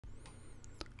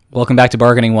Welcome back to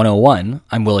Bargaining 101.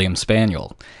 I'm William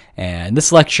Spaniel, and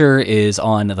this lecture is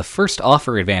on the first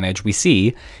offer advantage we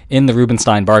see in the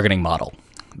Rubinstein bargaining model.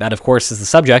 That, of course, is the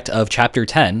subject of Chapter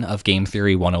 10 of Game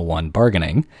Theory 101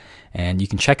 Bargaining, and you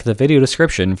can check the video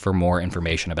description for more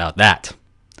information about that.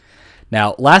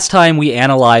 Now, last time we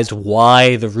analyzed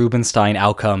why the Rubinstein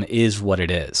outcome is what it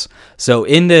is. So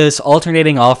in this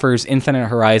alternating offers infinite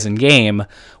horizon game,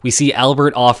 we see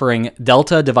Albert offering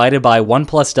delta divided by 1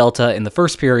 plus delta in the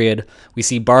first period, we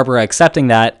see Barbara accepting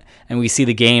that, and we see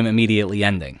the game immediately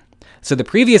ending. So the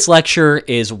previous lecture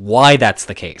is why that's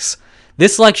the case.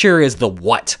 This lecture is the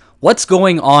what. What's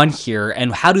going on here,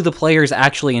 and how do the players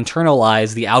actually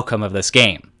internalize the outcome of this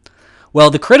game? Well,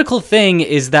 the critical thing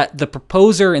is that the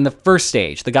proposer in the first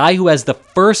stage, the guy who has the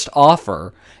first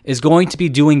offer, is going to be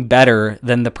doing better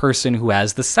than the person who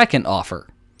has the second offer.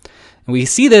 And we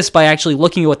see this by actually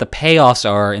looking at what the payoffs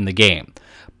are in the game.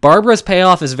 Barbara's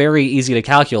payoff is very easy to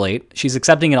calculate. She's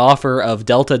accepting an offer of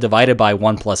delta divided by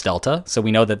 1 plus delta, so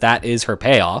we know that that is her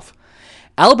payoff.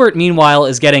 Albert, meanwhile,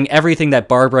 is getting everything that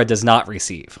Barbara does not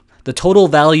receive. The total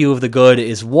value of the good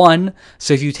is 1,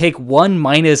 so if you take 1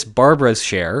 minus Barbara's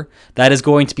share, that is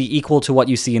going to be equal to what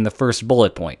you see in the first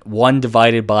bullet point, 1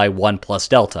 divided by 1 plus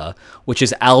delta, which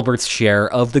is Albert's share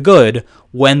of the good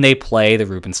when they play the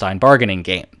Rubinstein bargaining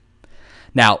game.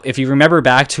 Now, if you remember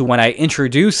back to when I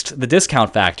introduced the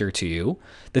discount factor to you,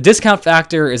 the discount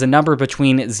factor is a number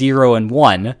between 0 and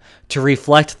 1 to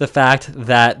reflect the fact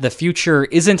that the future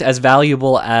isn't as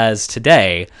valuable as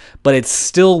today, but it's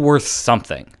still worth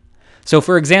something. So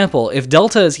for example, if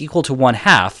delta is equal to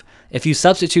 1/2, if you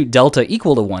substitute delta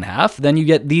equal to 1/2, then you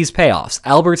get these payoffs.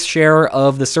 Albert's share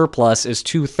of the surplus is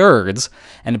 2/3,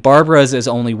 and Barbara's is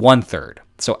only 1/3.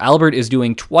 So Albert is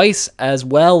doing twice as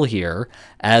well here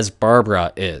as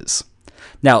Barbara is.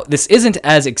 Now, this isn't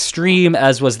as extreme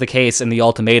as was the case in the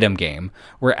ultimatum game,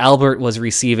 where Albert was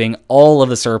receiving all of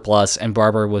the surplus and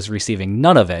Barbara was receiving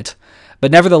none of it.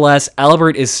 But nevertheless,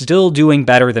 Albert is still doing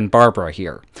better than Barbara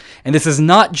here. And this is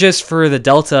not just for the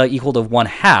delta equal to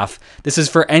 1/2, this is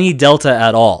for any delta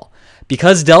at all.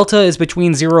 Because delta is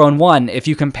between 0 and 1, if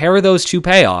you compare those two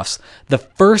payoffs, the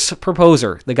first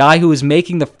proposer, the guy who is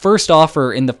making the first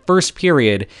offer in the first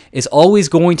period, is always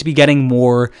going to be getting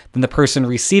more than the person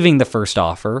receiving the first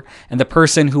offer, and the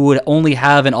person who would only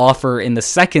have an offer in the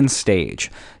second stage,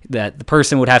 that the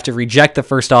person would have to reject the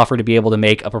first offer to be able to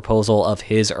make a proposal of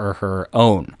his or her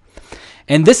own.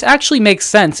 And this actually makes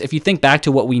sense if you think back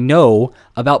to what we know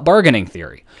about bargaining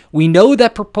theory. We know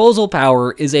that proposal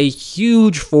power is a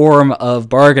huge form of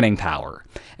bargaining power.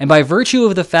 And by virtue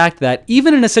of the fact that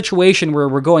even in a situation where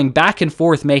we're going back and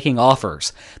forth making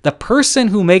offers, the person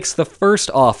who makes the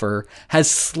first offer has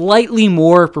slightly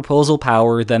more proposal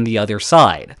power than the other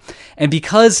side. And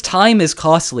because time is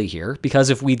costly here, because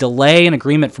if we delay an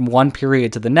agreement from one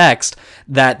period to the next,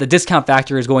 that the discount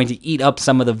factor is going to eat up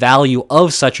some of the value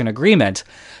of such an agreement,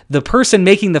 the person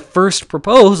making the first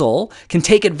proposal can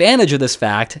take advantage of this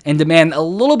fact and demand a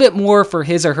little bit more for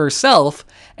his or herself,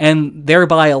 and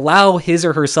thereby allow his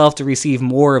or herself to receive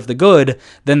more of the good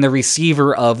than the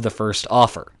receiver of the first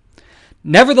offer.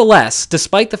 Nevertheless,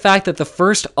 despite the fact that the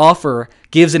first offer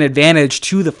gives an advantage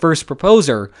to the first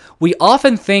proposer, we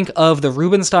often think of the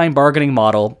Rubinstein bargaining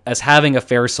model as having a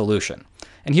fair solution.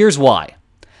 And here's why.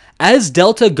 As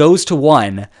delta goes to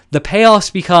 1, the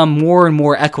payoffs become more and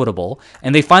more equitable,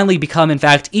 and they finally become, in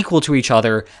fact, equal to each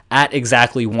other at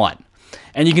exactly 1.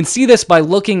 And you can see this by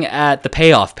looking at the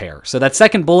payoff pair. So that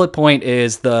second bullet point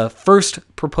is the first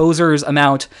proposer's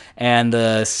amount, and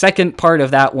the second part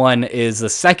of that one is the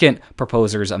second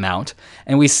proposer's amount.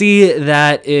 And we see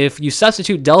that if you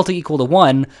substitute delta equal to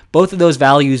 1, both of those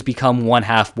values become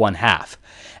 1/2, 1/2.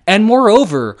 And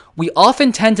moreover, we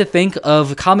often tend to think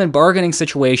of common bargaining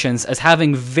situations as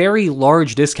having very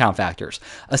large discount factors,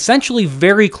 essentially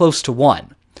very close to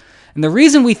 1. And the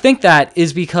reason we think that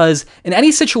is because in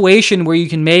any situation where you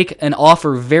can make an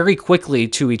offer very quickly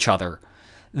to each other,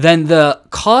 then the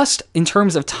cost in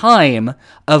terms of time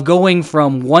of going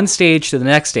from one stage to the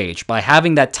next stage, by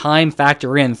having that time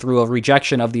factor in through a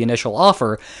rejection of the initial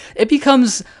offer, it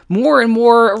becomes more and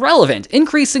more irrelevant,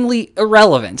 increasingly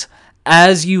irrelevant,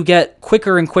 as you get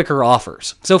quicker and quicker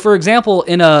offers. So for example,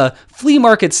 in a flea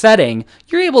market setting,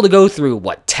 you're able to go through,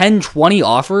 10, 20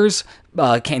 offers,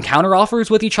 counter offers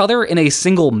with each other in a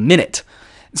single minute.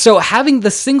 So having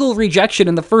the single rejection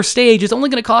in the first stage is only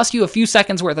going to cost you a few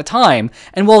seconds worth of time.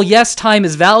 And while yes, time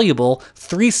is valuable,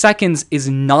 3 seconds is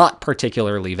not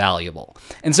particularly valuable.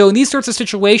 And so in these sorts of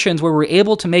situations where we're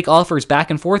able to make offers back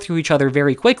and forth to each other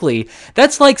very quickly,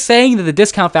 that's like saying that the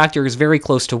discount factor is very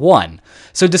close to 1.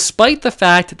 So despite the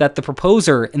fact that the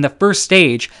proposer in the first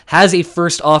stage has a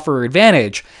first offer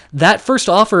advantage, that first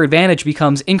offer advantage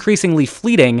becomes increasingly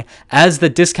fleeting as the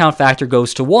discount factor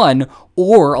goes to 1,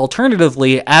 or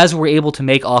alternatively, as we're able to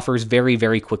make offers very,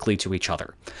 very quickly to each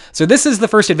other. So this is the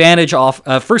first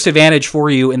advantage for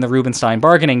you in the Rubinstein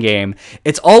bargaining game.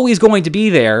 It's always going to be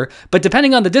there, but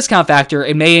depending on the discount factor,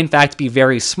 it may in fact be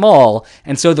very small,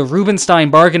 and so the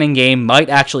Rubinstein bargaining game might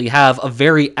actually have a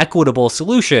very equitable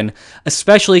solution,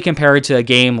 especially compared to a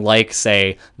game like,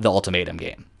 say, the Ultimatum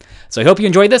game. So I hope you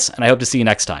enjoyed this, and I hope to see you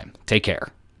next time. Take care.